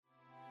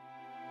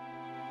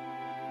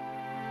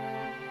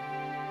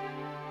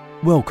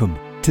Welcome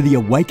to the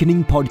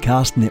Awakening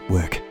Podcast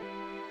Network.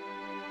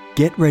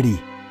 Get ready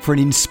for an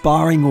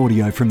inspiring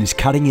audio from this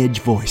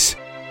cutting-edge voice.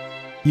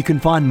 You can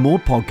find more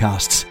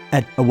podcasts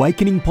at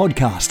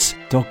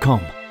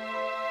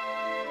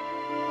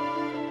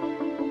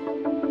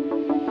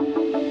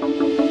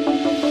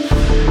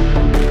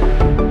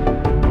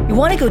awakeningpodcasts.com. You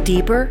want to go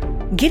deeper?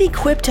 Get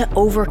equipped to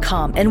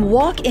overcome and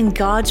walk in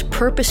God's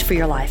purpose for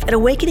your life at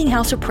Awakening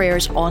House of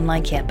Prayer's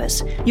online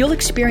campus. You'll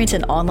experience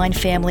an online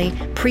family,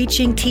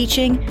 preaching,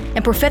 teaching,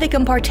 and prophetic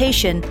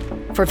impartation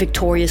for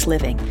victorious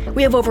living.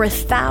 We have over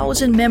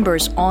 1,000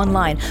 members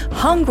online,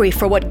 hungry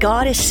for what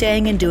God is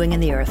saying and doing in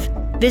the earth.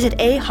 Visit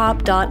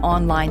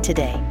ahop.online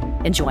today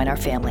and join our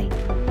family.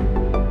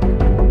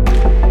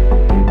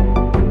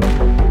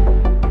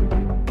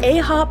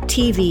 AHOP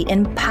TV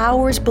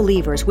empowers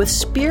believers with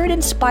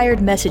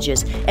Spirit-inspired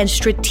messages and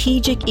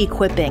strategic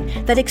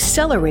equipping that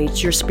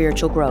accelerates your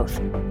spiritual growth.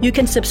 You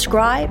can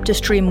subscribe to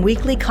stream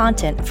weekly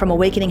content from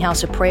Awakening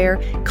House of Prayer,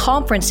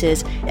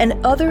 conferences, and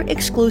other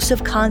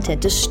exclusive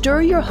content to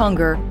stir your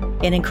hunger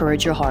and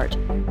encourage your heart.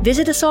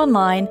 Visit us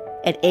online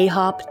at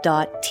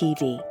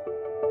ahop.tv.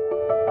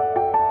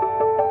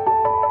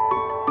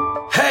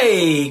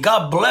 Hey,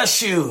 God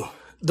bless you.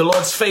 The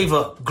Lord's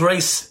favor,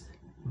 grace,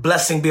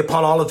 blessing be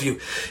upon all of you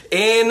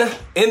in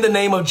the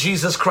name of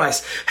Jesus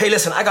Christ. Hey,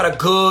 listen, I got a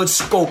good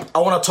scope I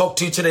want to talk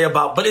to you today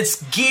about, but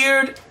it's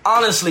geared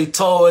honestly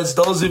towards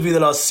those of you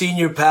that are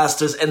senior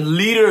pastors and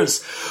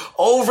leaders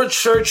over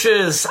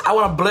churches. I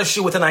want to bless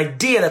you with an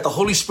idea that the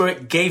Holy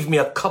Spirit gave me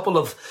a couple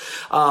of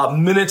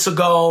minutes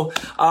ago,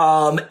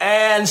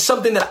 and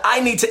something that I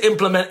need to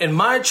implement in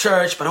my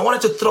church, but I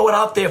wanted to throw it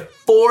out there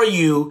for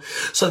you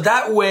so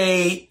that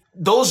way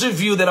those of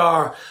you that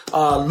are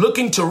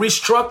looking to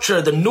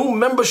restructure the new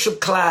membership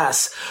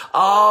class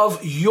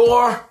of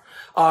your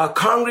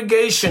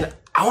congregation,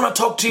 I want to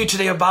talk to you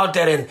today about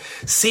that and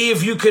see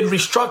if you could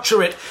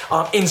restructure it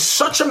in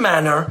such a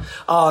manner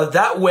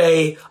that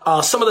way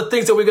some of the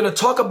things that we're going to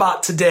talk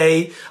about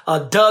today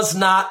does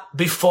not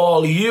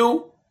befall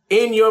you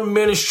in your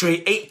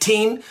ministry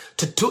 18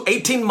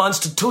 months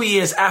to 2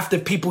 years after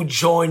people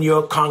join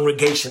your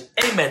congregation.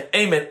 Amen,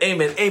 amen,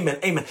 amen, amen,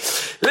 amen.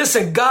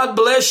 Listen, God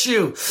bless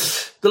you.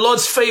 The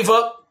Lord's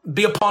favor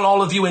be upon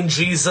all of you in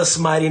Jesus'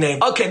 mighty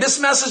name. Okay, this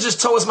message is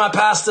towards my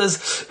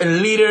pastors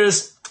and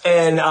leaders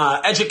and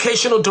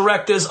educational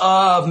directors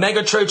of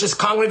mega churches,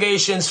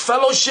 congregations,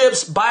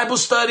 fellowships, Bible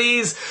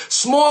studies,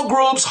 small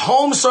groups,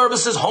 home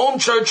services, home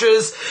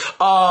churches,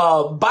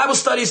 Bible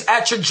studies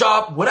at your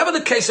job, whatever the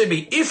case may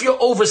be. If you're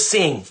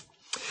overseeing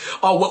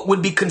what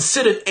would be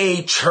considered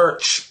a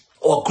church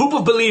or a group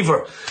of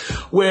believer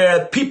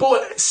where people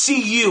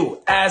see you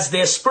as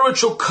their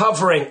spiritual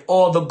covering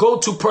or the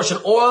go-to person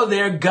or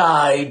their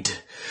guide,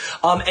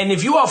 and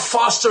if you are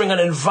fostering an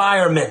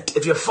environment,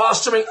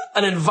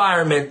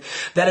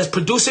 that is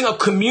producing a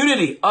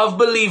community of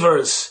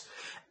believers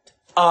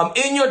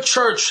in your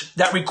church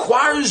that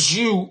requires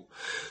you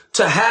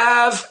to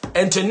have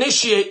and to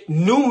initiate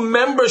new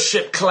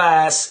membership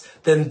class,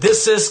 then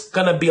this is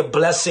going to be a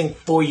blessing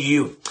for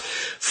you.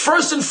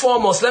 First and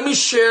foremost, let me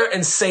share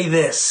and say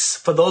this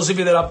for those of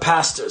you that are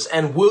pastors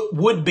and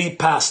would-be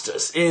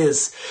pastors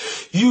is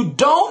you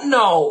don't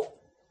know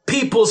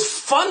people's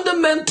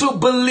fundamental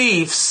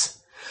beliefs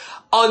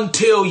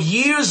until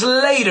years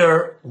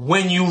later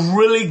when you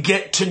really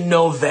get to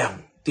know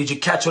them. Did you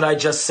catch what I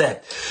just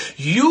said?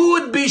 You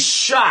would be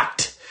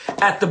shocked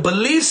at the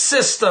belief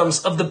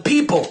systems of the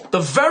people, the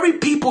very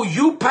people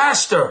you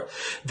pastor,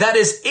 that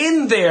is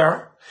in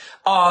their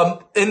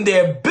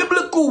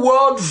biblical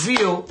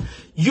worldview.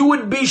 You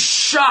would be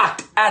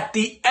shocked at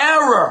the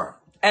error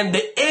and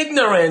the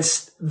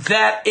ignorance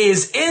that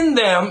is in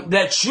them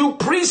that you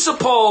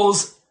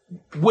presuppose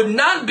would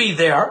not be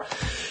there.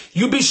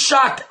 You'd be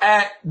shocked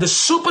at the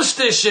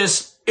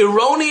superstitious,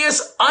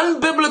 erroneous,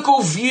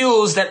 unbiblical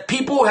views that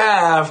people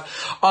have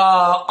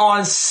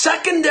on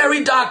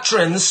secondary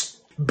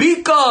doctrines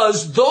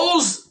because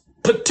those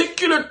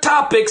particular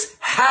topics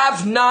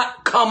have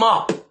not come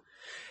up.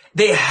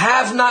 They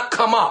have not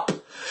come up.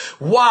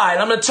 Why?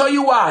 And I'm going to tell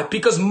you why.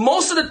 Because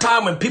most of the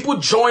time when people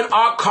join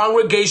our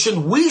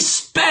congregation, we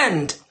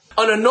spend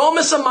an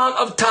enormous amount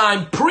of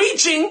time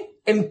preaching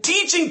and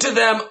teaching to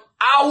them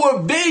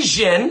our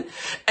vision,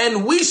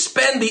 and we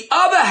spend the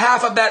other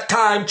half of that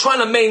time trying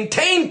to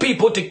maintain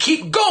people to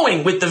keep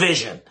going with the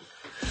vision.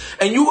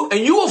 And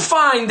you will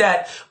find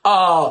that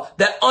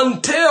that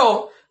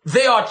until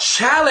they are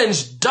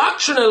challenged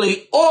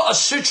doctrinally or a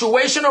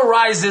situation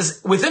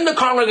arises within the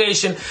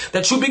congregation,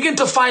 that you begin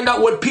to find out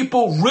what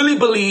people really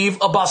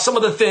believe about some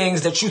of the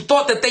things that you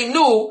thought that they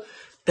knew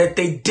that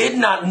they did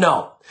not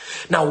know.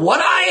 Now,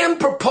 what I am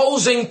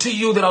proposing to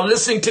you that are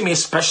listening to me,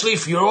 especially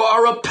if you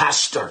are a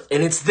pastor,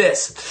 and it's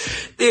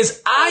this,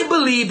 is I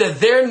believe that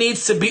there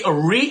needs to be a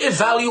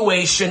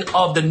reevaluation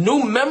of the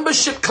new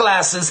membership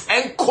classes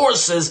and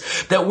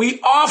courses that we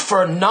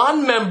offer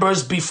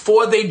non-members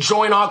before they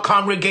join our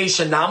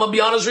congregation. Now, I'm going to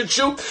be honest with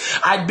you.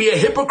 I'd be a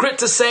hypocrite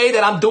to say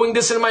that I'm doing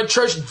this in my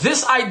church.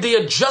 This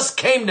idea just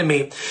came to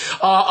me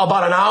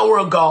about an hour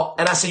ago,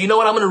 and I said, you know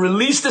what? I'm going to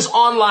release this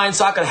online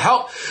so I can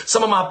help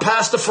some of my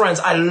pastor friends.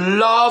 I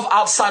love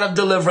outside of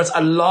deliverance. I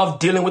love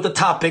dealing with the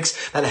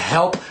topics that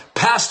help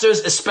pastors,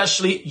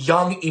 especially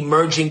young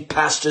emerging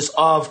pastors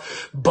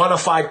of bona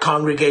fide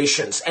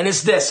congregations. And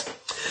it's this.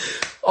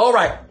 All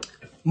right.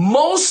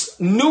 Most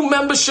new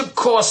membership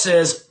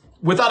courses,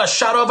 without a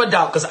shadow of a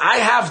doubt, because I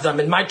have them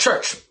in my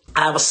church,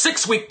 I have a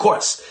 6-week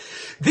course.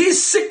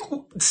 These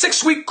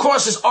six-week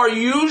courses are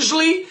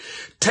usually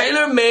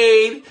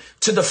tailor-made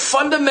to the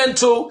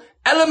fundamental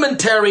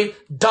elementary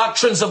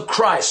doctrines of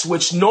Christ,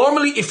 which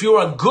normally, if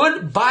you're a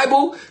good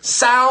Bible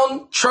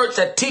sound church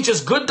that teaches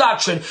good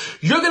doctrine,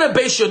 you're going to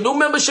base your new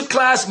membership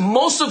class.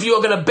 Most of you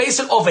are going to base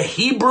it over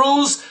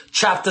Hebrews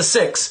chapter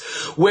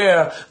 6,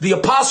 where the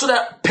apostle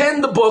that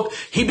penned the book,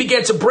 he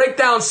began to break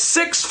down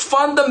 6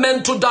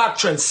 fundamental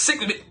doctrines,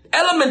 6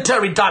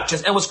 elementary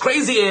doctrines. And what's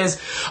crazy is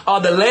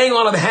the laying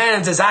on of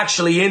hands is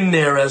actually in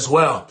there as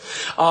well.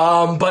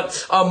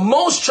 But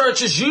most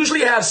churches usually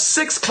have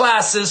 6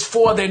 classes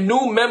for their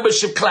new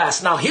membership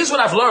class. Now, here's what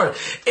I've learned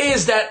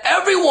is that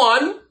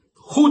everyone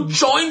who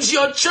joins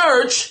your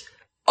church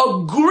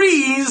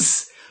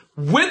agrees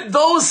with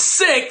those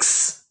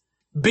 6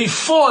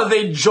 before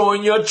they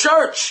join your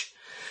church,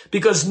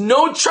 because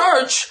no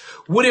church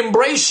would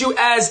embrace you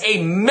as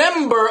a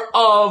member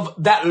of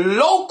that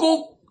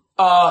local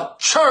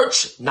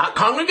church, not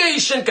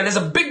congregation, because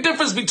there's a big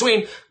difference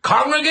between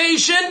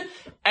congregation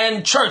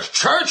and church.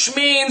 Church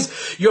means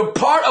you're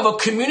part of a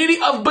community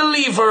of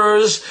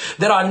believers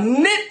that are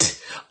knit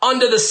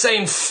under the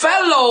same ship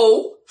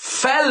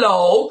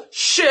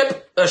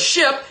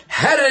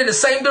headed in the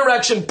same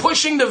direction,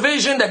 pushing the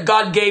vision that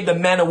God gave the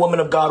man and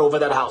woman of God over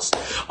that house.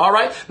 All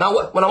right.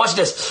 Now, when I watch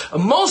this,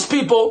 most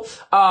people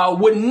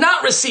would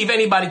not receive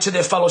anybody to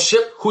their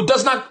fellowship who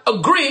does not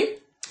agree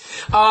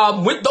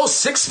with those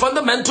 6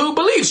 fundamental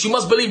beliefs. You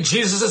must believe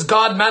Jesus is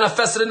God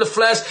manifested in the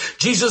flesh.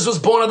 Jesus was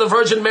born of the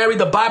Virgin Mary.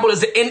 The Bible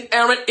is the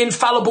inerrant,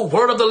 infallible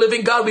word of the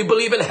living God. We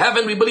believe in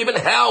heaven. We believe in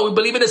hell. We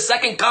believe in the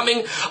second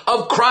coming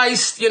of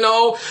Christ,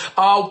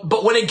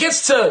 but when it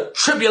gets to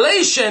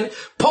tribulation,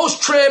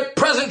 post-trib,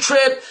 present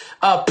trib,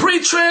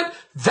 pre-trib,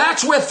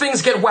 that's where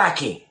things get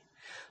wacky.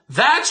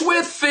 That's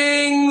where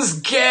things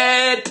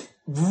get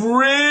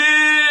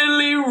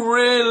really,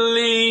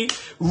 really,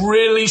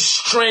 really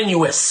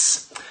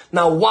strenuous.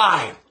 Now,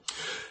 why?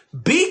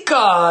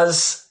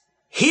 Because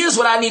here's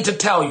what I need to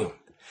tell you,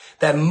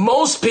 that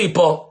most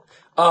people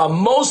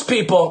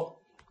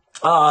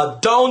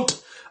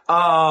don't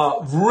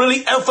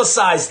really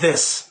emphasize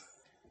this,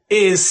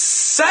 is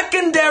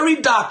secondary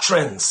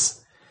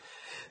doctrines.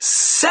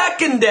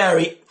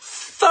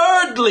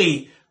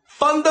 Thirdly,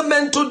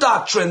 fundamental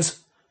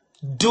doctrines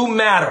do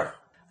matter.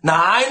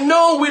 Now, I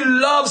know we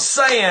love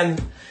saying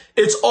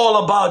it's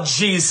all about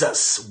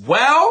Jesus.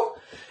 Well,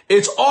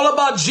 it's all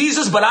about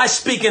Jesus, but I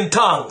speak in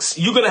tongues.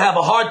 You're going to have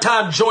a hard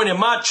time joining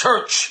my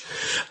church,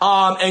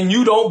 and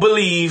you don't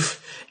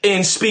believe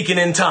in speaking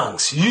in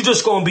tongues. You're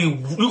going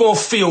to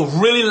feel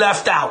really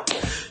left out.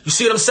 You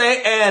see what I'm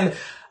saying? And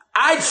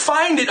I'd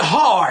find it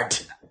hard.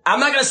 I'm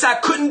not going to say I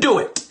couldn't do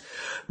it,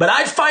 but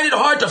I'd find it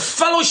hard to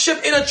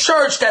fellowship in a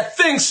church that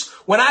thinks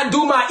when I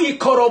do my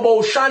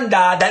ikorobo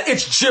shanda that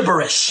it's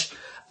gibberish.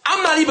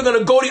 I'm not even going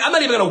to go to, I'm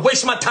not even going to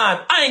waste my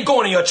time. I ain't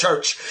going to your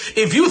church.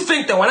 If you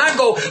think that when I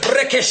go,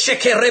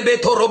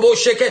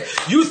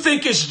 you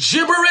think it's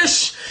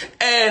gibberish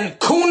and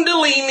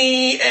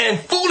kundalini and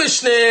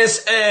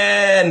foolishness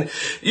and,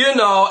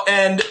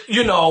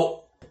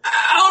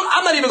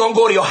 I'm not even going to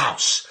go to your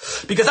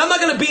house, because I'm not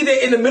going to be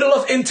there in the middle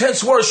of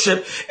intense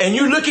worship and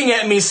you're looking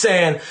at me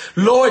saying,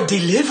 Lord,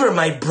 deliver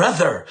my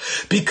brother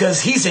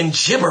because he's in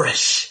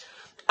gibberish.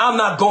 I'm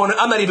not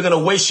even going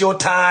to waste your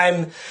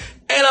time.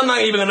 And I'm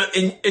not even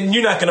and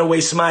you're not going to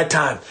waste my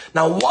time.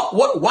 Now,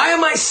 why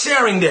am I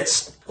sharing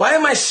this?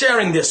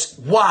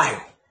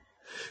 Why?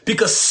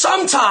 Because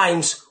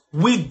sometimes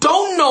we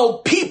don't know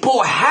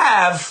people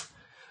have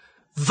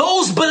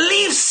those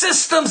belief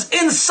systems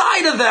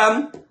inside of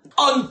them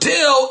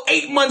until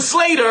 8 months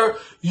later,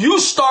 you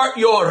start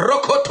your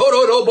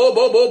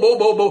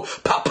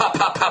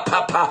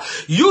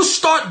you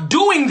start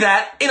doing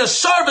that in a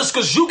service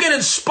because you get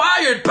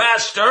inspired,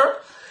 Pastor.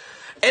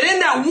 And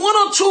then that one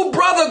or two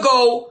brother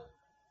go,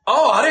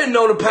 oh, I didn't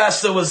know the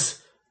pastor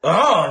was,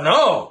 oh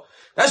no,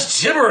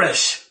 that's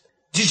gibberish.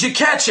 Did you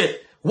catch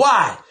it?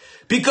 Why?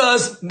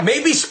 Because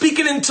maybe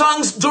speaking in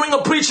tongues during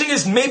a preaching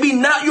is maybe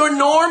not your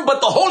norm, but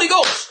the Holy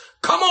Ghost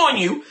come on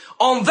you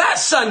on that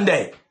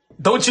Sunday.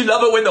 Don't you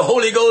love it when the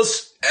Holy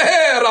Ghost,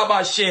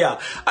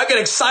 I get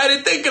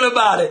excited thinking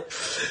about it.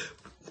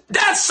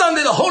 That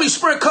Sunday, the Holy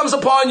Spirit comes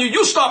upon you.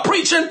 You start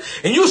preaching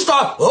and you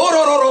start,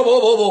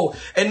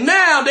 and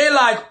now they're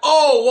like,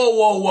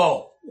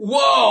 oh,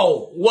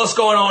 whoa, what's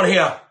going on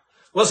here?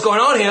 What's going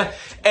on here?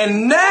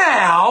 And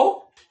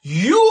now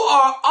you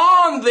are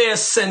on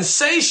this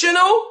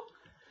sensational,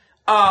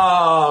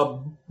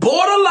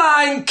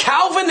 borderline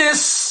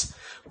Calvinist,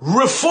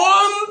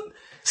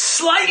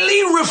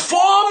 slightly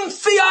reformed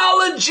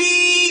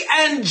theology,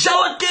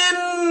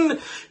 Anglican,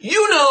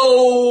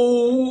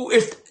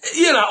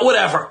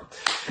 whatever.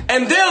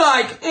 And they're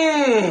like,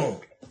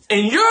 and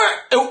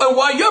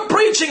while you're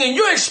preaching and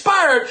you're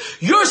inspired,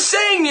 you're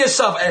saying to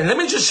yourself, and let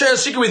me just share a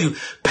secret with you.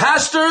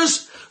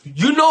 Pastors,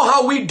 you know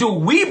how we do.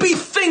 We be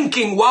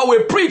thinking while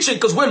we're preaching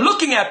because we're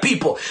looking at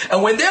people.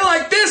 And when they're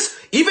like this,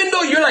 even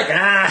though you're like,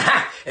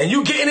 and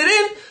you getting it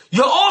in,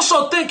 you're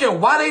also thinking,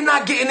 why they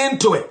not getting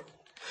into it?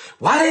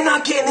 Why they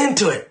not getting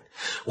into it?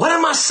 What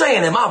am I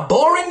saying? Am I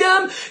boring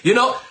them?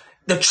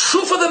 The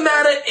truth of the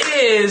matter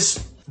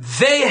is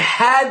they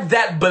had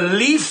that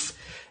belief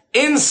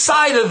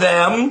inside of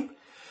them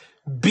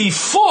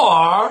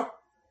before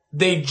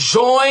they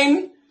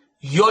joined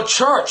your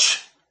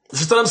church.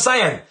 This is what I'm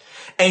saying.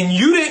 And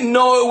you didn't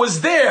know it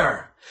was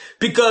there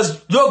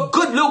because your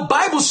good little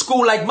Bible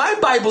school, like my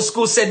Bible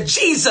school, said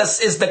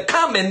Jesus is the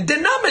common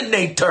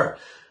denominator.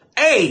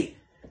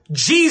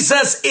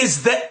 Jesus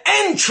is the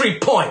entry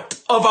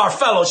point of our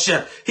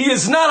fellowship. He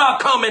is not our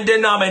common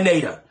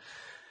denominator.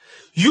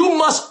 You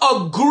must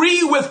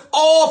agree with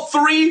all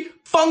three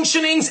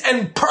functionings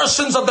and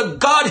persons of the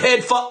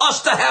Godhead for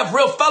us to have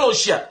real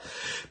fellowship.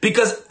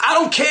 Because I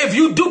don't care if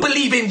you do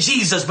believe in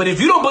Jesus, but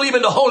if you don't believe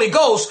in the Holy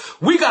Ghost,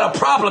 we got a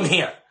problem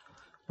here.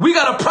 We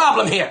got a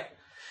problem here.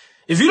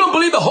 If you don't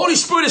believe the Holy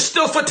Spirit is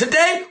still for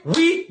today,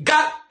 we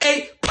got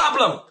a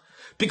problem.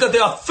 Because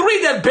there are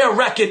three that bear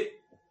record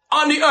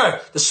on the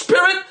earth: the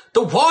Spirit,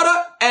 the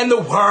water, and the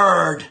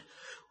Word.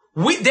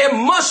 There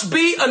must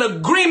be an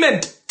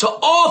agreement to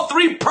all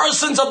three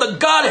persons of the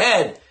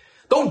Godhead.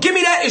 Don't give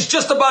me that it's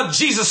just about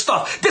Jesus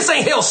stuff. This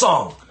ain't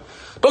Hillsong.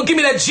 Don't give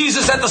me that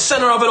Jesus at the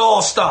center of it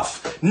all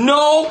stuff.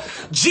 No,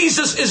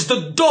 Jesus is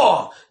the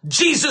door.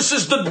 Jesus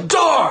is the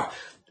door.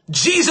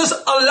 Jesus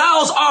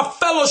allows our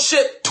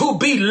fellowship to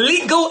be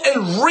legal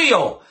and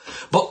real.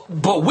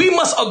 But we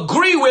must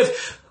agree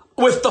with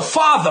the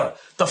Father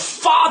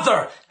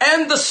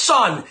and the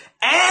Son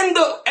and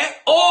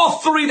all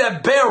three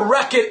that bear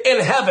record in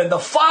heaven. The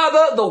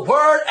Father, the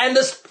Word, and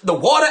the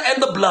water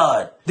and the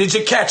blood. Did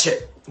you catch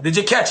it? Did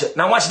you catch it?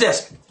 Now watch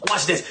this.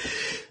 Watch this.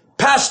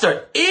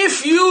 Pastor,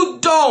 if you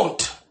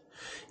don't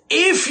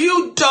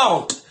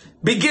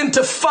begin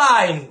to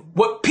find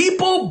what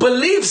people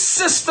belief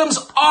systems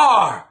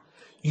are,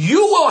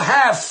 you will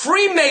have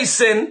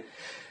Freemasons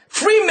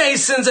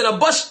and a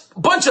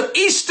bunch of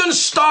Eastern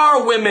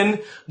Star women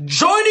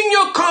joining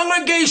your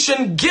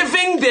congregation,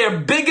 giving their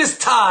biggest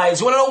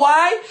tithes. You want to know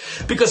why?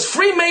 Because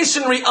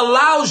Freemasonry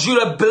allows you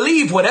to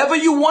believe whatever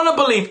you want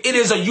to believe. It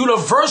is a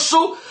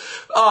universal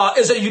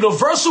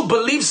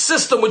belief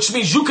system, which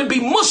means you can be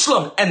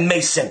Muslim and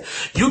Mason.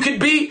 You can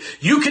be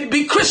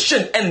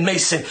Christian and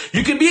Mason.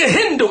 You can be a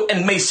Hindu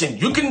and Mason.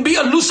 You can be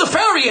a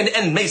Luciferian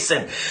and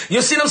Mason.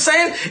 You see what I'm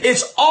saying?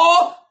 It's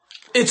all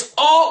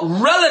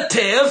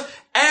relative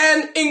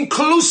and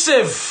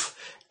inclusive.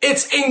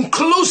 It's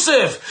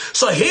inclusive.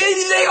 So here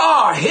they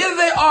are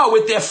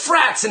with their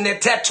frats and their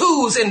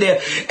tattoos and their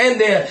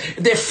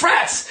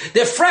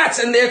frats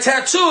and their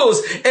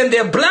tattoos and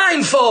their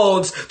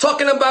blindfolds,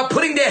 talking about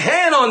putting their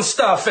hand on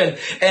stuff and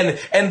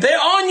they're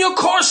on your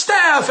core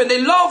staff and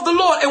they love the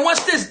Lord. And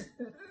watch this.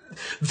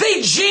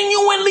 They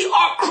genuinely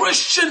are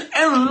Christian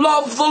and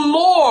love the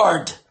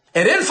Lord.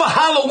 And then for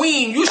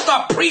Halloween, you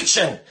start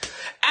preaching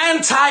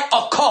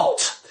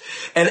anti-occult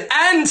and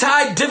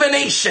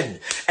anti-divination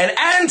and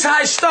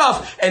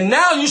anti-stuff. And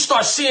now you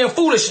start seeing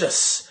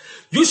foolishness.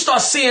 You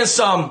start seeing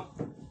some.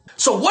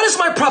 So what is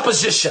my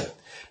proposition?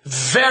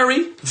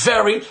 Very,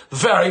 very,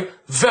 very,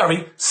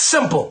 very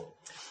simple.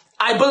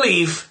 I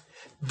believe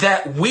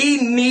that we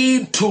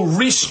need to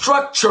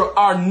restructure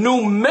our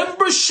new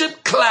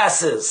membership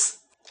classes.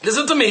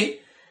 Listen to me.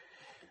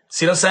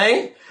 See what I'm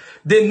saying?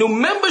 The new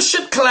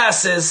membership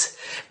classes,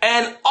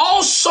 and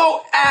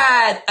also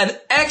add an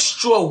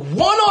extra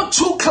 1 or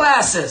 2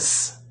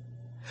 classes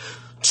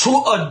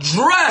to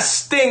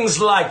address things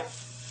like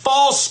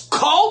false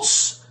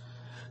cults.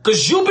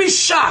 Because you'll be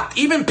shocked,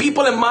 even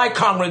people in my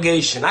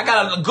congregation. I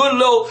got a good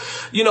little,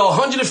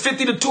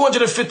 150 to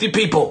 250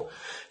 people,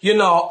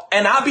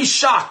 and I'll be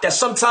shocked that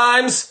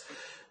sometimes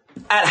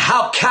at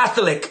how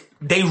Catholic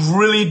they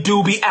really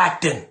do be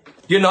acting.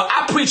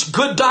 I preach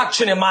good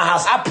doctrine in my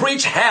house. I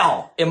preach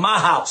hell in my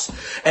house.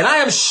 And I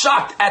am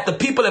shocked at the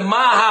people in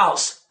my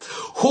house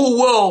who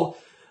will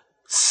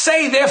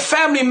say their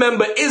family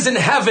member is in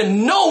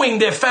heaven knowing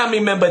their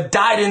family member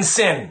died in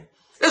sin.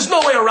 There's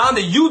no way around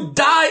it. You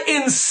die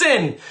in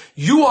sin,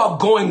 you are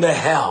going to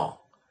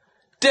hell.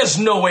 There's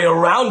no way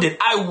around it.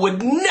 I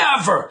would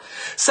never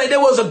say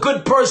there was a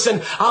good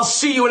person. I'll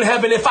see you in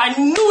heaven if I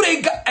knew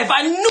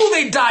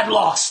they died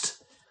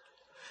lost.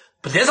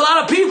 But there's a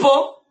lot of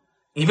people,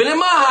 even in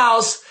my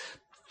house,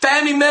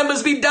 Family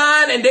members be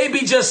dying and they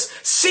be just,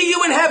 see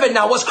you in heaven.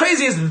 Now what's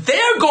crazy is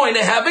they're going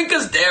to heaven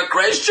because they're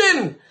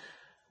Christian,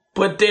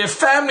 but their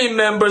family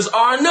members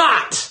are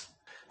not.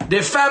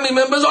 Their family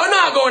members are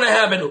not going to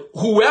heaven.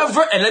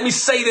 Whoever, and let me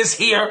say this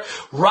here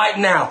right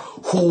now,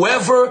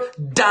 whoever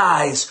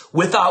dies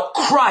without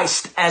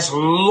Christ as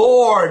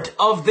Lord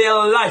of their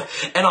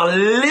life and are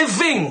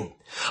living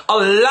a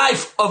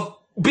life of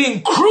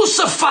being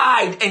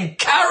crucified and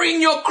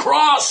carrying your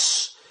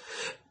cross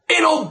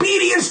in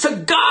obedience to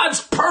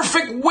God's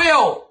perfect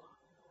will,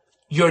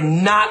 you're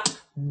not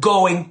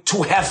going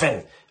to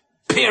heaven.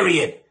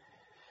 Period.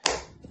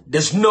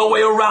 There's no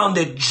way around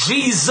it.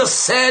 Jesus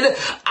said,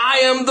 I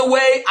am the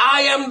way,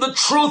 I am the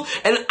truth,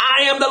 and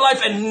I am the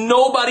life, and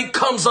nobody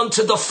comes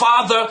unto the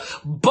Father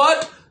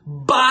but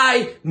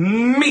by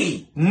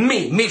me,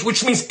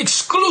 which means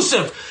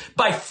exclusive,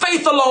 by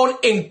faith alone,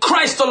 in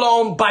Christ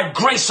alone, by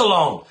grace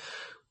alone.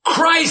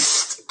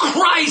 Christ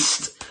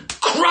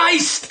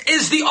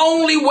is the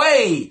only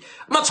way.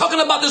 I'm not talking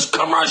about this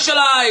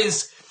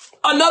commercialized,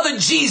 another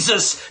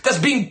Jesus that's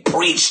being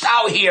preached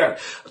out here.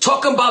 I'm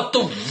talking about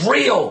the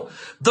real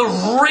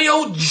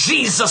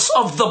Jesus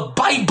of the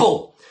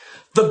Bible,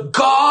 the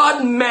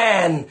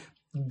God-man,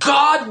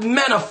 God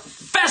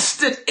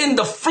manifested in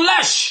the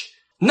flesh,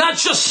 not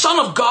just Son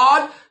of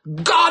God,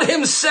 God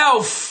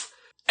himself,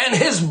 and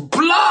his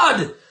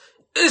blood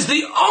is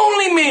the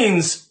only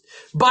means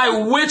by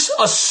which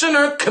a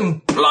sinner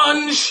can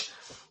plunge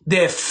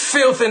their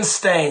filth and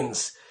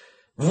stains.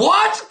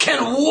 What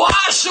can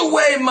wash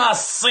away my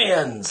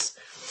sins?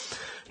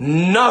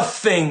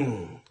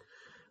 Nothing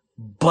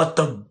but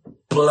the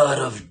blood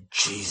of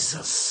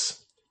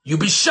Jesus. You'll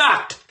be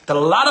shocked that a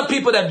lot of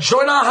people that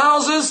join our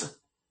houses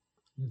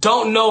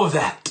don't know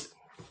that.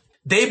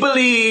 They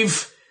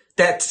believe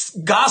that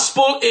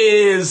gospel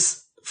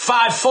is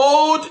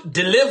fivefold,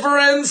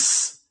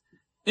 deliverance.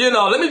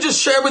 Let me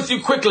just share with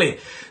you quickly.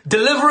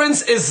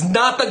 Deliverance is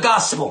not the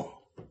gospel.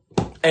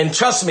 And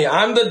trust me,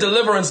 I'm the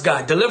deliverance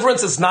guy.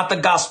 Deliverance is not the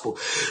gospel.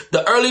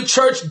 The early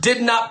church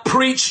did not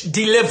preach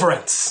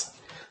deliverance.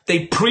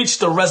 They preached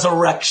the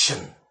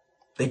resurrection.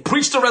 They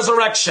preach the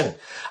resurrection.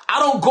 I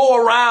don't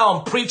go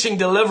around preaching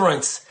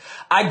deliverance.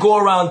 I go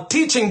around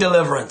teaching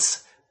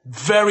deliverance.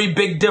 Very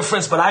big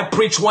difference, but I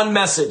preach one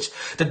message: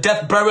 the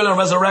death, burial, and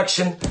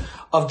resurrection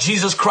of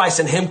Jesus Christ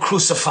and him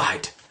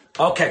crucified.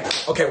 Okay,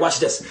 watch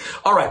this.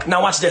 All right,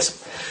 now watch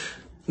this.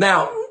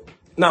 Now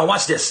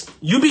watch this.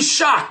 You be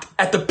shocked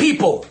at the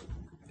people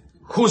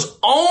whose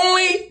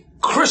only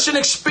Christian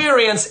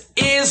experience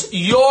is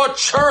your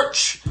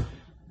church.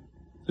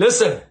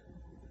 Listen.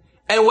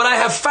 And what I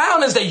have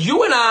found is that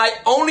you and I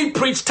only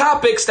preach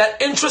topics that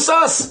interest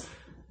us.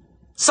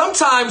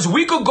 Sometimes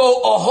we could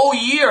go a whole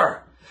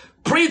year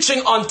preaching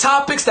on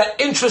topics that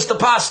interest the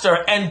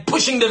pastor and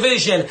pushing the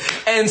vision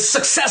and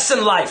success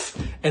in life.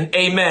 And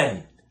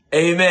amen.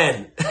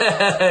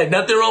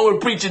 Nothing wrong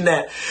with preaching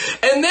that.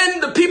 And then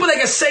the people that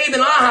get saved in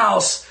our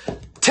house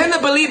tend to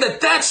believe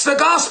that that's the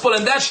gospel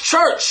and that's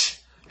church.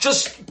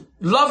 Just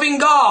loving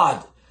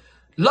God.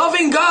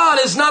 Loving God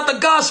is not the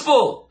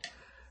gospel.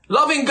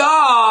 Loving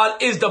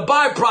God is the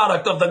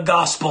byproduct of the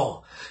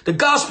gospel. The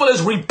gospel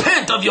is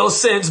repent of your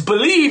sins,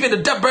 believe in the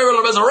death, burial,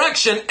 and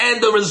resurrection,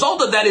 and the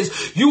result of that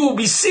is you will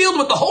be sealed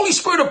with the Holy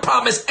Spirit of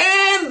promise,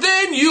 and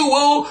then you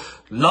will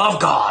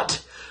love God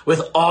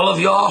with all of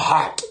your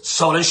heart,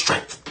 soul, and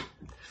strength.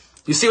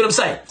 You see what I'm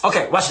saying?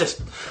 Okay, watch this.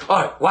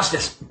 All right, watch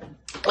this.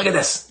 Look at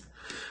this.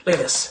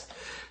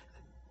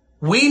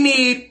 We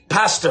need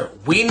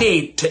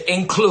to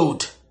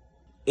include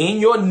in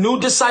your new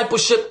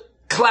discipleship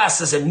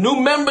classes and new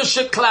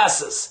membership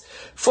classes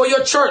for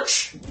your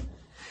church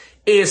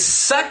is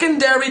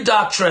secondary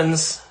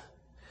doctrines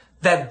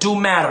that do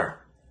matter.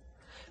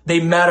 They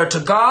matter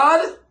to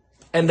God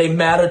and they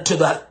matter to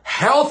the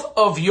health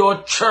of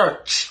your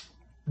church.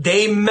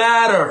 They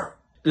matter.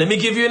 Let me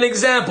give you an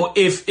example. Let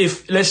me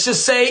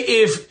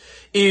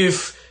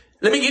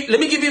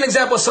give you an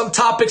example of some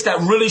topics that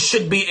really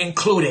should be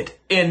included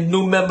in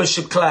new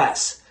membership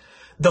class.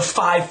 The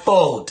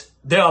fivefold.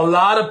 There are a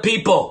lot of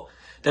people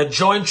that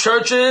join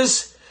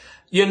churches,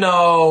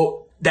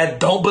 that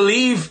don't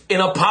believe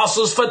in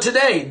apostles for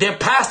today. Their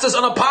pastor's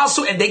an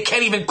apostle and they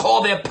can't even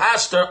call their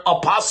pastor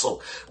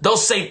apostle. They'll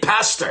say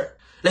pastor.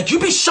 Like,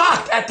 you'd be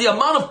shocked at the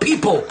amount of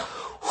people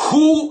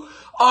who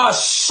are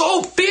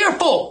so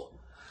fearful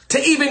to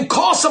even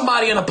call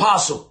somebody an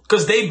apostle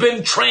because they've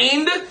been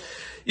trained, that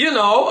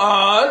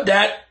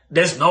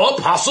there's no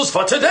apostles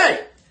for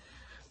today.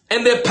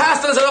 And their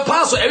pastor's an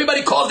apostle.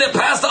 Everybody calls their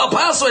pastor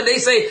apostle and they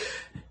say,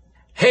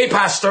 hey,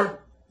 pastor.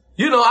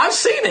 I've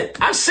seen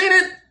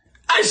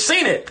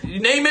it. You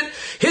name it.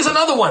 Here's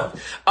another one.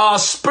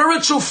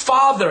 Spiritual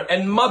father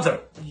and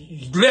mother.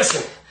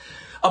 Listen,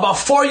 about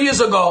 4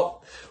 years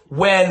ago,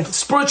 when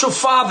spiritual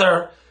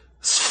father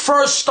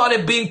first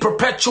started being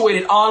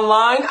perpetuated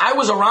online, I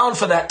was around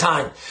for that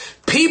time.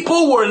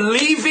 People were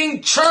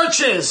leaving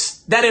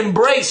churches that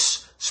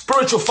embrace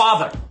spiritual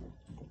father.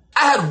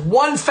 I had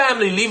one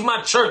family leave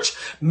my church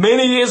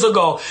many years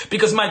ago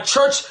because my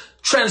church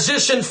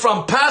transitioned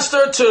from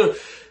pastor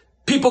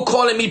people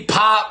calling me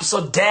pops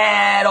or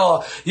dad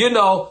or,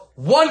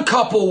 one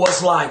couple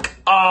was like,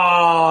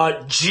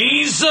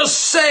 Jesus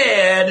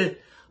said,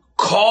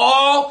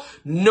 call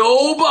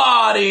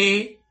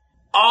nobody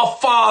a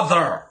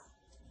father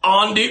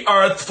on the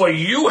earth, for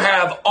you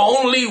have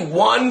only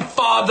one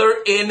Father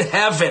in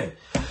heaven.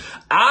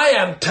 I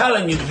am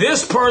telling you,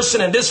 this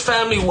person and this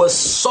family was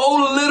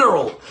so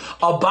literal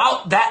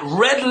about that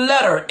red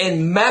letter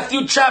in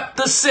Matthew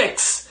chapter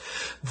 6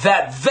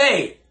 that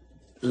they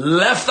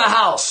left the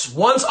house.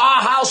 Once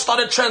our house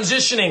started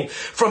transitioning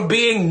from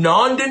being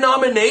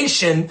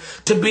non-denomination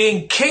to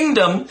being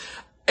kingdom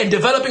and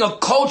developing a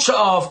culture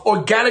of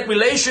organic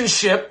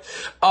relationship,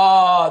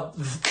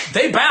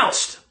 they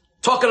bounced.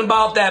 Talking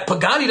about that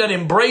Pagani that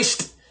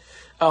embraced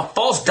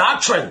false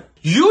doctrine.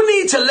 You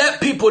need to let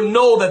people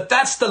know that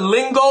that's the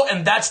lingo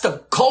and that's the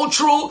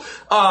cultural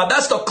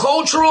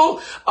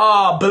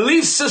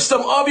belief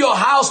system of your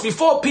house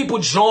before people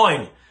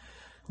join.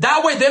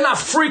 That way they're not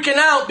freaking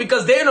out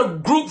because they're in a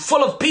group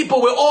full of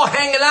people. We're all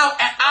hanging out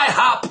at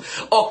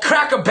IHOP or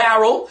Cracker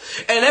Barrel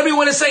and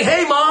everyone is saying,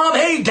 hey mom,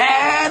 hey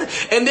dad.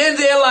 And then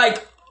they're like,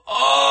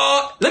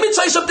 let me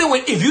tell you something.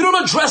 If you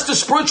don't address the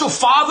spiritual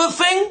father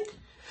thing,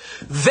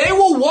 they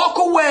will walk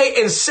away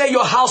and say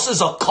your house is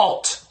a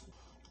cult.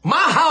 My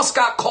house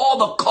got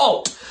called a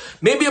cult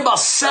maybe about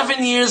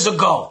 7 years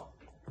ago.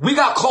 We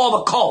got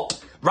called a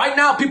cult. Right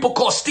now, people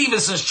call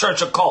Stevenson's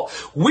church a cult.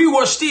 We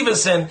were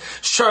Stevenson's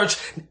church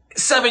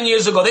 7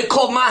 years ago. They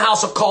called my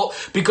house a cult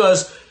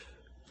because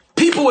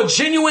people were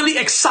genuinely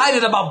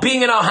excited about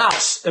being in our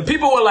house. And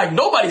people were like,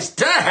 nobody's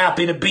that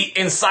happy to be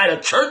inside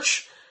a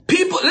church.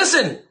 People,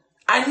 listen,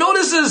 I know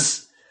this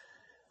is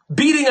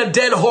beating a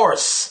dead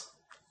horse.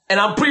 And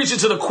I'm preaching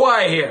to the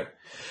choir here.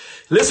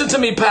 Listen to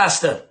me,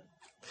 Pastor.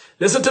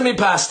 Listen to me,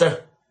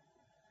 Pastor.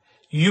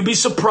 You'd be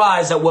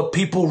surprised at what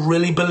people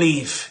really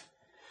believe.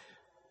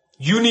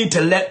 You need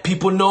to let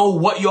people know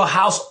what your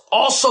house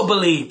also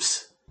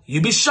believes.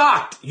 You'd be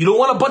shocked. You don't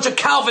want a bunch of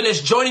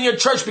Calvinists joining your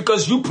church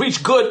because you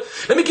preach good.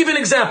 Let me give you an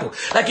example.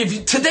 Like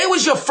if today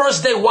was your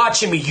first day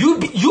watching me,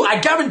 I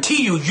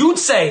guarantee you'd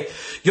say,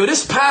 yo,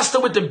 this pastor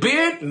with the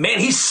beard, man,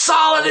 he's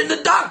solid in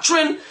the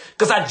doctrine.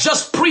 Because I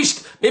just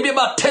preached maybe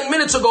about 10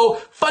 minutes ago,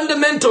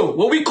 fundamental,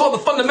 what we call the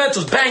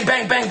fundamentals. Bang,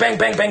 bang, bang, bang,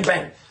 bang, bang,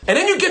 bang. And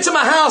then you get to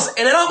my house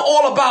and then I'm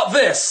all about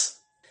this.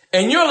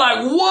 And you're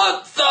like,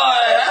 what the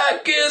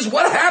heck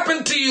what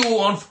happened to you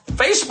on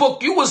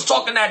Facebook? You was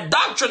talking that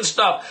doctrine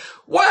stuff.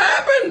 What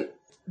happened?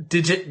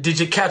 Did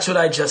you catch what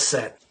I just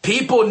said?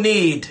 People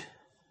need,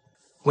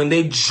 when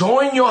they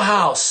join your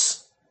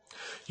house,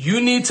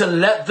 you need to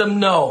let them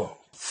know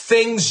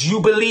things you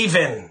believe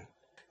in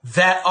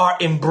that are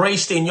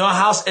embraced in your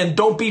house, and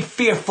don't be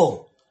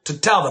fearful to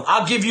tell them.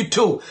 I'll give you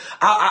two.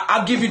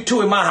 I'll give you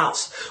two in my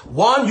house.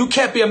 One, you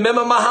can't be a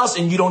member of my house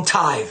and you don't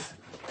tithe.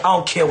 I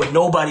don't care what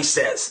nobody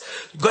says.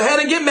 Go ahead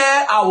and get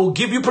mad. I will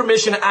give you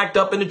permission to act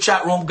up in the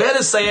chat room. Go ahead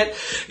and say it.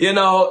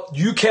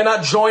 You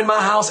cannot join my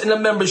house in a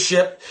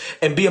membership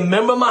and be a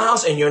member of my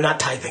house and you're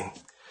not tithing.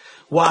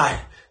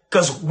 Why?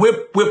 Because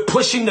we're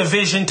pushing the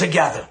vision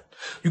together.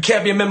 You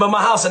can't be a member of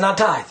my house and not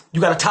tithe.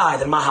 You got to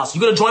tithe in my house.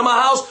 You're going to join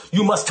my house,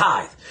 you must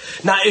tithe.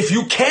 Now, if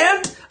you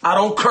can't, I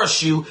don't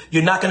curse you.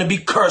 You're not going to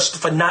be cursed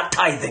for not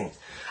tithing.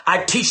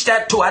 I teach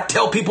that too. I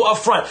tell people up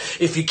front,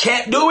 if you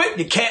can't do it,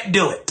 you can't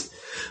do it.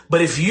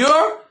 But if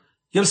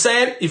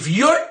if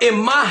you're in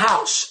my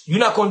house, you're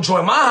not going to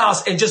join my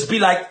house and just be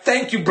like,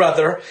 thank you,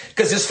 brother,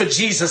 because it's for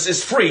Jesus,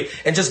 it's free,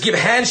 and just give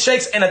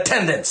handshakes and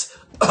attendance.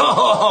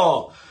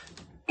 Oh,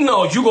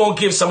 no, you're going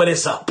to give some of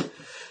this up.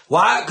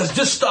 Why? Because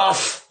this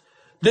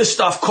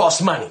stuff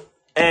costs money.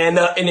 And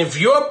if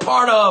you're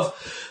part of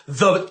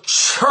the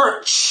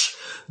church,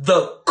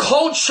 the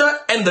culture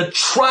and the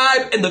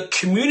tribe and the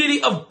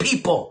community of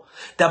people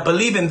that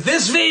believe in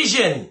this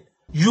vision,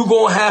 you're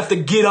going to have to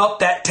get up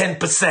that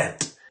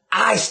 10%.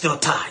 I still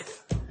tithe.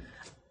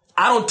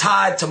 I don't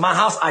tithe to my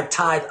house. I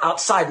tithe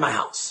outside my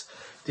house.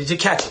 Did you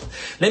catch it?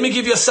 Let me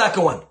give you a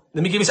second one.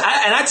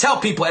 I tell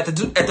people at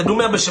the new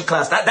membership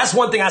class, that's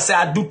one thing I say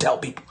I do tell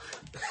people.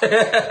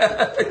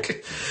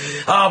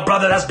 Oh,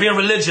 brother, that's being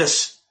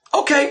religious.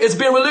 Okay, it's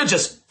being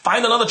religious.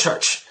 Find another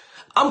church.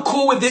 I'm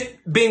cool with it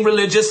being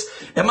religious.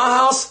 In my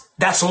house,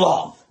 that's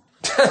law.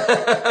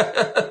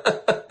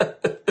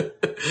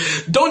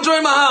 Don't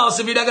join my house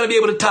if you're not going to be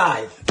able to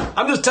tithe.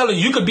 I'm just telling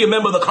you, you could be a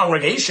member of the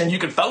congregation. You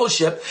could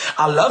fellowship.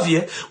 I love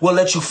you. We'll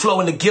let you flow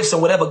in the gifts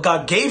and whatever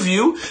God gave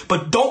you.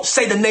 But don't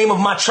say the name of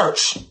my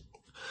church.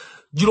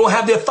 You don't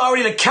have the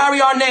authority to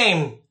carry our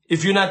name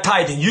if you're not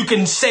tithing. You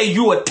can say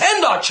you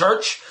attend our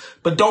church,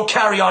 but don't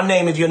carry our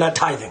name if you're not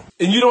tithing.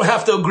 And you don't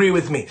have to agree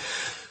with me.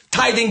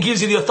 Tithing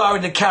gives you the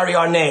authority to carry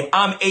our name.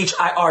 I'm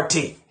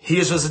HIRT.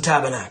 Here's was the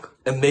Tabernacle.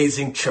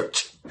 Amazing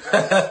church.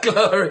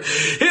 Glory.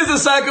 Here's the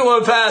second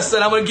one, Pastor.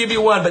 I'm going to give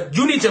you one, but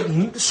you need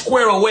to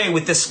square away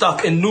with this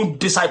stuff in new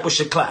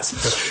discipleship class.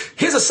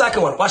 Here's the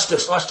second one. Watch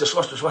this.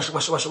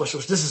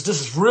 This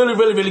is really,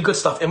 really, really good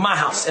stuff. In my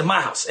house,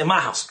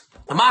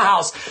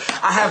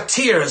 I have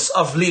tiers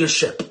of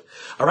leadership.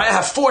 All right. I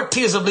have 4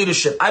 tiers of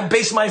leadership. I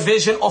base my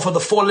vision off of the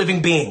 4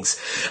 living beings.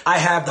 I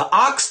have the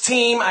ox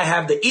team. I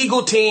have the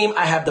eagle team.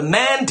 I have the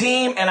man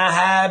team, and I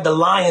have the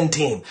lion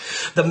team.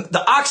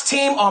 The ox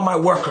team are my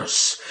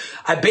workers.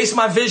 I base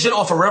my vision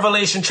off of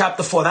Revelation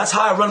chapter 4. That's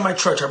how I run my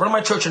church. I run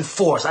my church in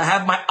 4s. I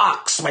have my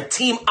ox, my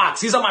team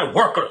ox. These are my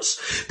workers.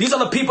 These are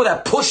the people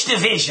that push the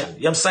vision. You know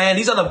what I'm saying?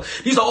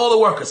 These are all the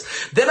workers.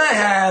 Then I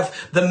have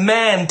the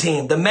man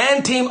team. The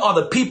man team are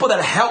the people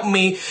that help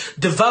me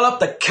develop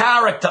the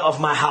character of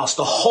my house,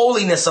 the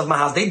holiness of my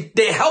house.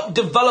 They help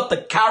develop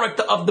the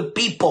character of the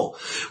people,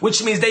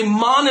 which means they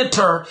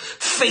monitor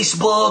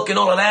Facebook and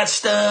all of that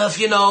stuff,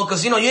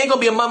 because, you ain't going to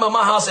be a mom in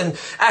my house and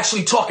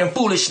actually talking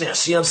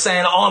foolishness, you know what I'm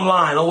saying, online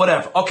or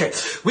whatever. Okay.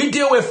 We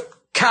deal with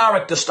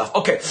character stuff.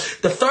 Okay.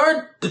 The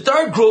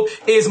third group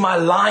is my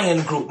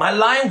lion group. My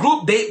lion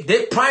group,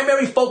 their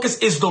primary focus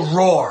is the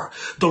roar.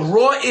 The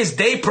roar is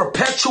they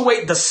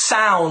perpetuate the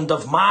sound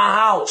of my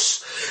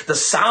house. The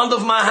sound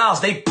of my house.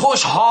 They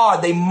push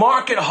hard. They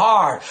market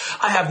hard.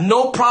 I have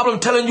no problem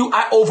telling you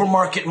I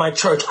overmarket my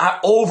church. I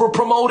over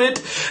promote it.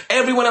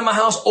 Everyone in my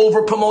house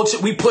over promotes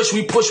it. We push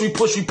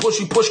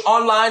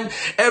online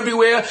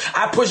everywhere.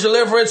 I push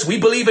deliverance. We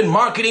believe in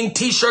marketing,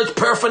 t-shirts,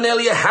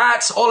 paraphernalia,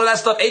 hats, all of that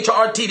stuff.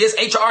 HRT this,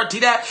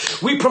 HRT that.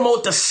 We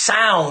promote the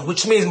sound,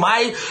 which means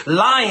my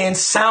lions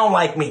sound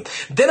like me.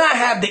 Then I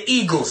have the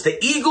eagles.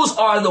 The eagles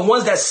are the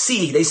ones that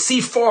see. They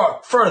see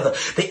further.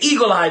 The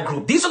eagle eye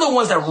group. These are the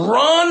ones that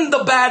run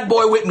the bad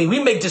boy with me.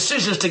 We make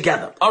decisions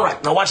together. All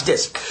right. Now watch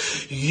this.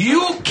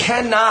 You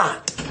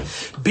cannot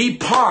be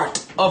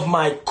part of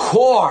my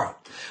core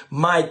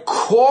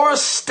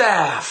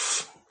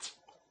staff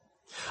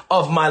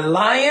of my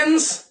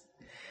lions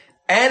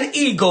and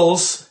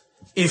eagles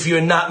if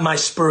you're not my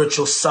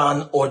spiritual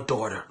son or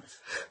daughter.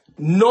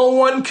 No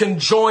one can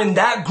join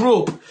that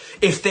group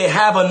if they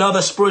have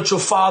another spiritual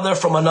father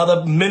from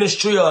another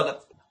ministry. Or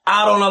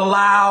I don't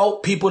allow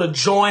people to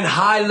join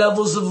high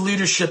levels of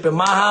leadership in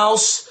my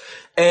house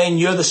and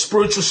you're the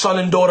spiritual son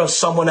and daughter of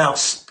someone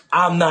else.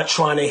 I'm not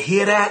trying to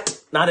hear that.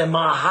 Not in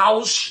my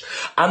house.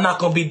 I'm not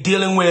going to be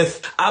dealing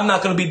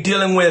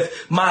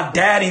with my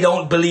daddy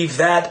don't believe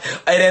that.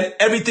 And then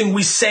everything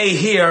we say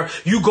here,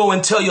 you go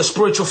and tell your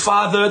spiritual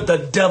father, the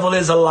devil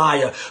is a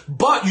liar.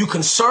 But you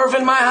can serve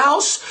in my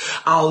house.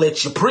 I'll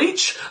let you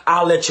preach.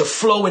 I'll let you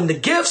flow in the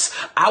gifts.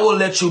 I will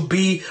let you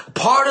be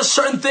part of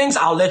certain things.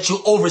 I'll let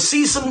you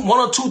oversee one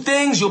or two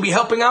things. You'll be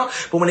helping out.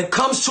 But when it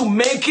comes to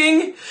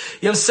making, you know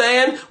what I'm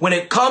saying? When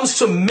it comes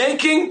to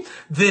making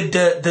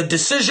the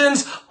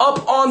decisions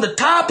up on the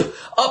top,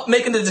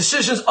 making the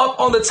decisions up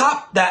on the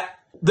top that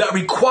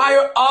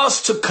require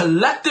us to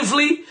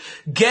collectively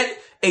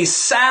get a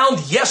sound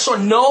yes or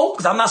no,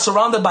 because I'm not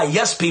surrounded by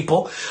yes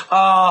people.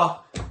 I'm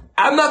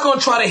not going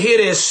to try to hear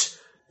this,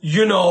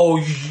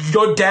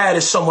 your dad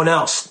is someone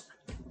else.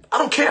 I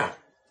don't care.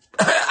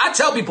 I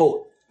tell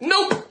people,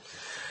 nope.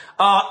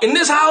 In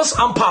this house,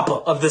 I'm Papa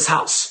of this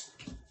house.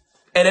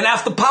 And then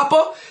after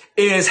Papa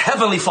is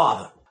Heavenly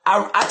Father.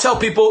 I tell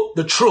people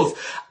the truth.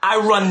 I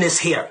run this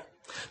here.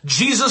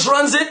 Jesus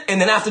runs it,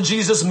 and then after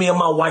Jesus, me and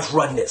my wife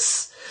run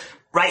this.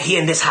 Right here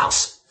in this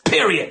house.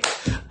 Period.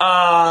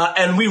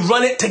 And we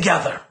run it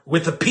together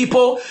with the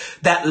people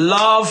that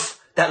love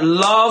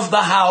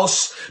the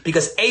house,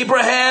 because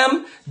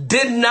Abraham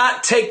did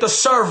not take the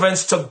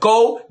servants to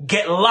go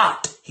get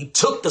Lot. He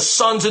took the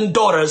sons and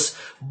daughters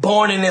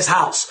born in his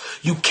house.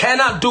 You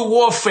cannot do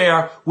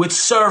warfare with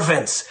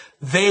servants.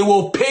 They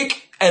will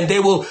pick and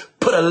they will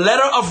put a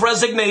letter of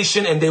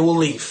resignation and they will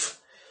leave.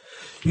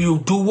 You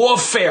do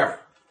warfare,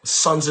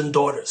 sons and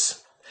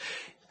daughters.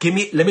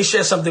 Let me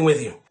share something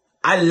with you.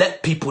 I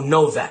let people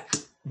know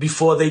that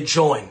before they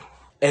join,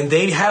 and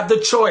they have the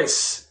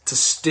choice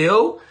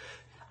to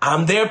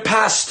I'm their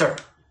pastor.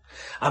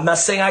 I'm not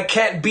saying I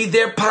can't be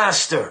their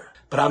pastor,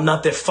 but I'm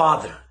not their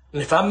father.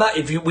 And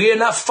if we are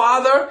not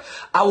father,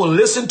 I will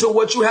listen to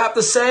what you have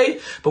to say.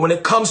 But when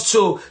it comes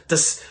to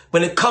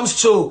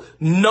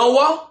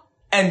Noah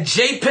and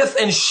Japheth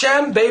and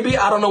Shem, baby,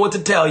 I don't know what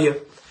to tell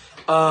you.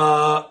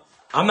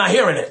 I'm not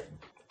hearing it.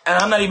 And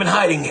I'm not even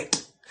hiding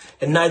it.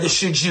 And neither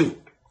should you.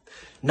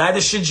 Neither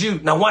should you.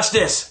 Now watch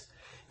this.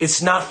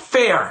 It's not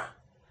fair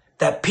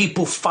that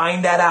people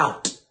find that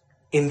out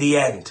in the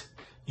end.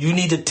 You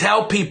need to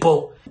tell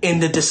people in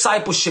the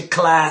discipleship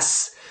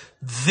class,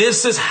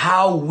 this is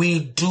how we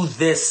do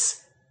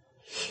this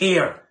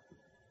here.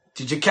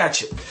 Did you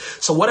catch it?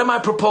 So what am I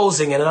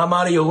proposing? And I'm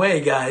out of your way,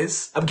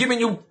 guys. I'm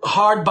giving you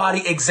hard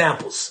body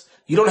examples.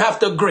 You don't have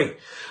to agree.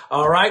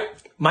 All right.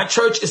 My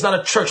church is not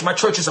a church. My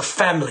church is a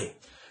family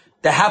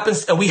that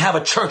happens, and we have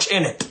a church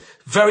in it.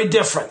 Very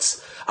different.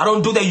 I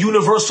don't do that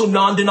universal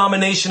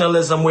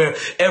non-denominationalism where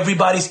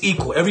everybody's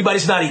equal.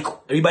 Everybody's not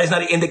equal. Everybody's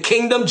not in the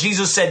kingdom.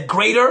 Jesus said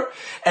greater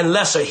and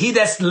lesser. He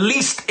that's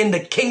least in the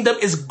kingdom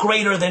is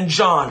greater than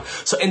John.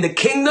 So in the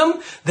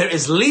kingdom, there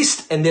is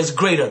least and there's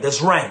greater.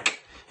 There's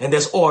rank and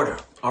there's order.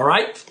 All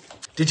right.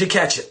 Did you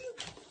catch it?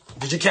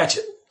 Did you catch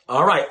it?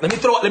 All right. Let me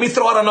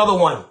throw out another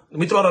one.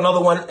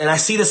 And I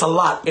see this a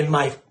lot in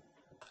my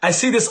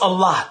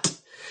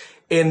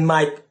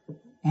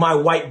my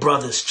white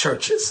brothers'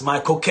 churches, my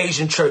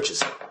Caucasian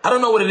churches. I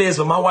don't know what it is,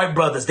 but my white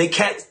brothers, they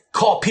can't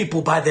call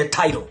people by their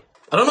title.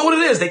 I don't know what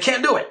it is. They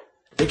can't do it.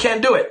 They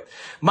can't do it.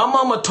 My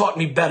mama taught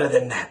me better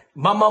than that.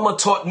 My mama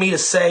taught me to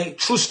say,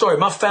 true story,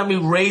 my family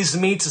raised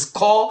me to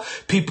call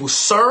people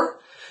sir,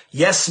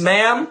 yes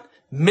ma'am,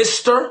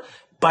 mister,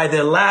 by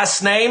their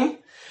last name,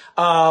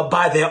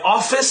 by their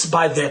office,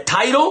 by their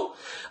title.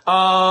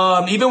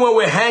 Even when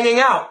we're hanging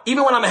out,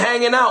 even if I'm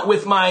hanging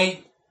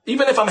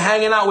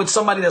out with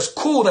somebody that's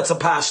cool, that's a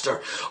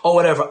pastor or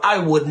whatever, I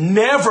would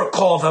never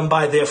call them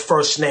by their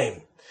first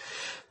name.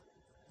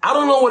 I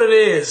don't know what it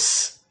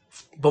is,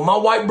 but my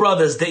white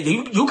brothers,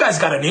 you guys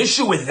got an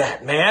issue with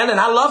that, man. And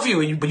I love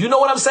you, but you know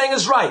what I'm saying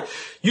is right.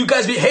 You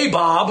guys be, hey,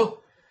 Bob.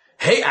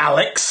 Hey,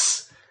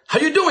 Alex. How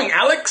you doing,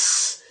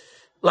 Alex?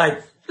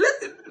 Like,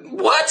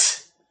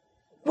 what?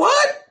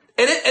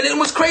 And then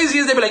what's crazy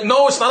is they be like,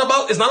 no, it's not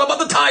about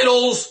the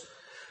titles.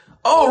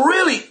 Oh,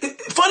 really?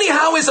 Funny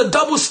how it's a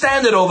double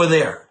standard over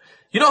there.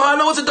 You know how I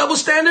know it's a double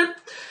standard?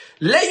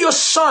 Let your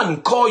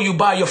son call you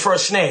by your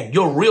first name,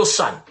 your real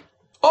son.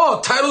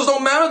 Oh, titles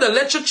don't matter? Then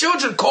let your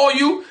children call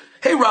you,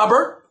 hey,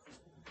 Robert.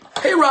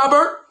 Hey,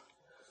 Robert.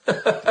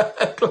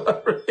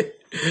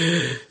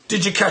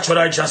 Did you catch what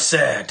I just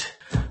said?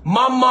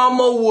 My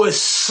mama would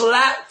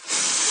slap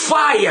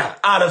fire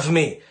out of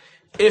me.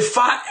 If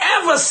I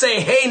ever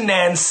say, hey,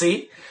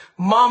 Nancy,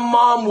 my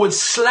mom would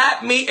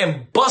slap me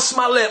and bust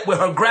my lip with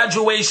her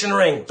graduation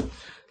ring.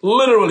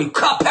 Literally,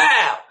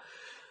 kapow.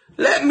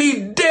 Let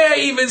me dare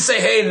even say,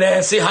 hey,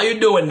 Nancy, how you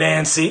doing,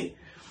 Nancy?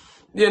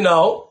 You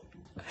know,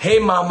 hey,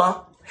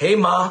 mama, hey,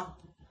 ma.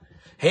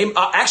 Hey,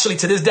 actually,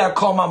 to this day, I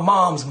call my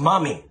mom's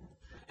mommy.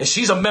 And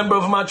she's a member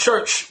of my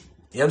church.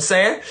 You know what I'm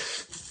saying?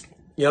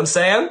 You know what I'm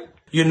saying?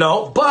 You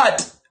know,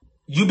 but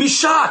you be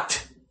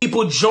shocked.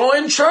 People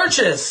join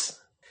churches.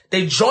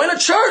 They join a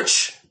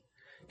church.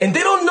 And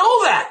they don't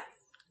know that.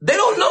 They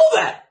don't know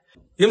that.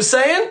 You know what I'm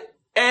saying?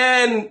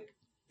 And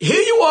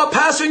here you are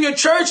pastoring your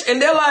church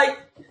and they're like,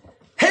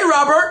 hey,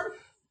 Robert.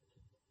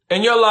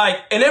 And you're like,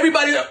 and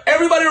everybody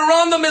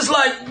around them is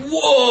like,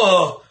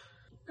 whoa.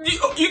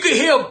 You can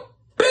hear a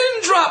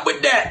pin drop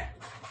with that.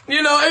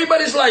 You know,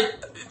 everybody's like,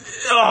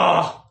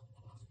 oh.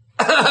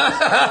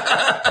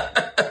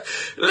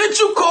 Let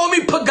you call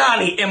me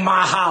Pagani in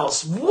my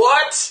house.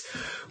 What?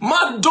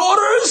 My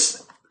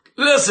daughters?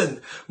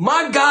 Listen,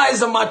 my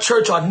guys in my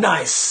church are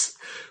nice.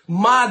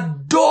 My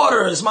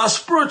daughters, my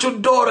spiritual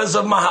daughters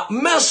of my house,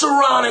 mess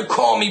around and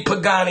call me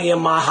Pagani in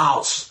my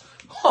house.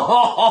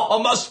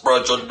 My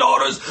spiritual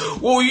daughters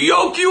will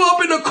yoke you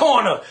up in the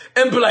corner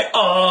and be like,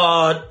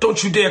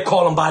 don't you dare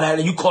call him by that.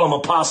 And you call him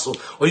apostle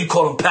or you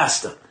call him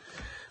pastor.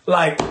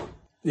 Like,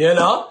 you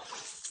know,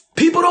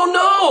 people don't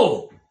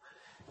know.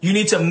 You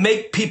need to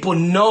make people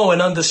know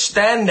and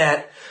understand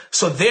that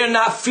so they're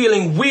not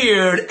feeling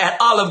weird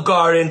at Olive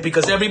Garden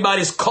because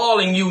everybody's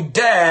calling you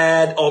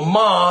dad or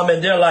mom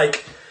and they're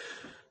like,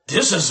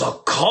 this is a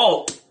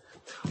cult.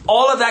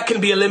 All of that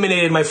can be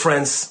eliminated, my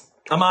friends.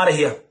 I'm out of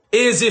here.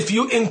 Is if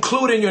you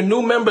include in your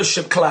new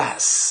membership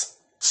class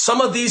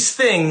some of these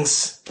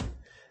things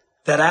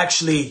that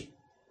actually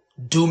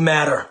do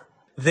matter.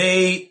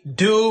 They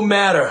do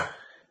matter.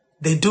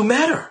 They do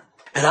matter.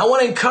 And I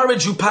want to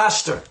encourage you,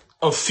 pastor,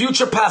 or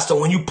future pastor,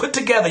 when you put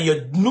together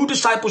your new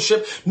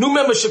discipleship, new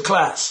membership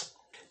class,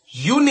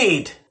 you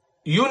need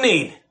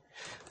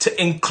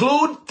to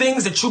include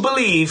things that you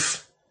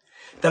believe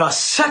that are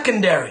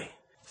secondary,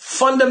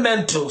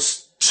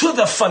 fundamentals to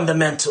the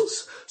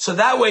fundamentals. So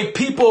that way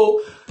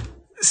people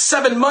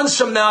 7 months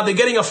from now, they're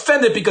getting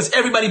offended because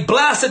everybody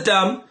blasted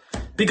them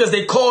because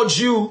they called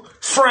you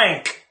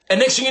Frank. And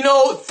next thing you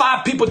know,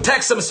 5 people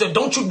text them and say,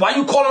 why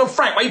you calling him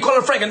Frank? Why you calling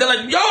him Frank? And they're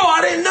like, yo,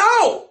 I didn't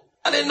know.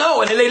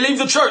 And then they leave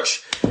the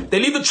church. And if they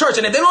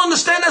don't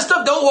understand that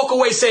stuff, they'll walk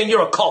away saying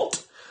you're a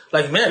cult.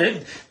 Like,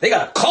 man, they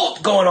got a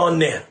cult going on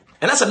there.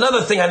 And that's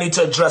another thing I need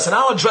to address. And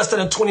I'll address that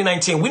in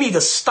 2019. We need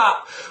to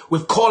stop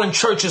with calling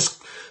churches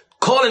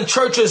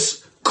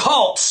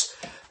cults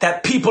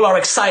that people are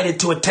excited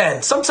to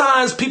attend.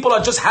 Sometimes people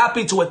are just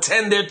happy to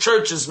attend their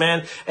churches,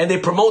 man, and they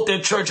promote their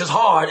churches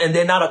hard, and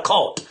they're not a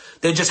cult.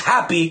 They're just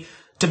happy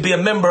to be a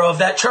member of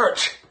that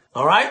church.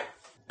 All right?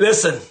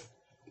 Listen,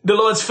 the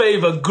Lord's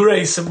favor,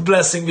 grace, and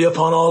blessing be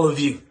upon all of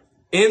you.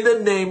 In the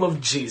name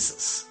of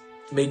Jesus,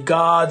 may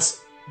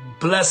God's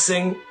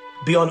blessing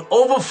be on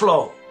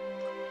overflow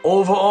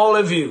over all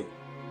of you.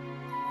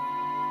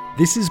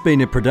 This has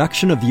been a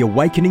production of the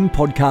Awakening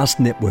Podcast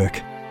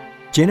Network.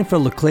 Jennifer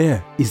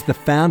Leclerc is the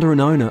founder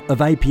and owner of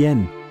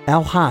APN.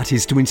 Our heart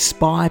is to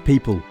inspire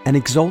people and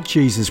exalt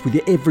Jesus with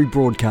every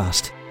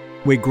broadcast.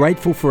 We're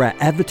grateful for our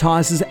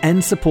advertisers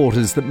and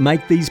supporters that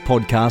make these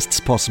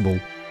podcasts possible.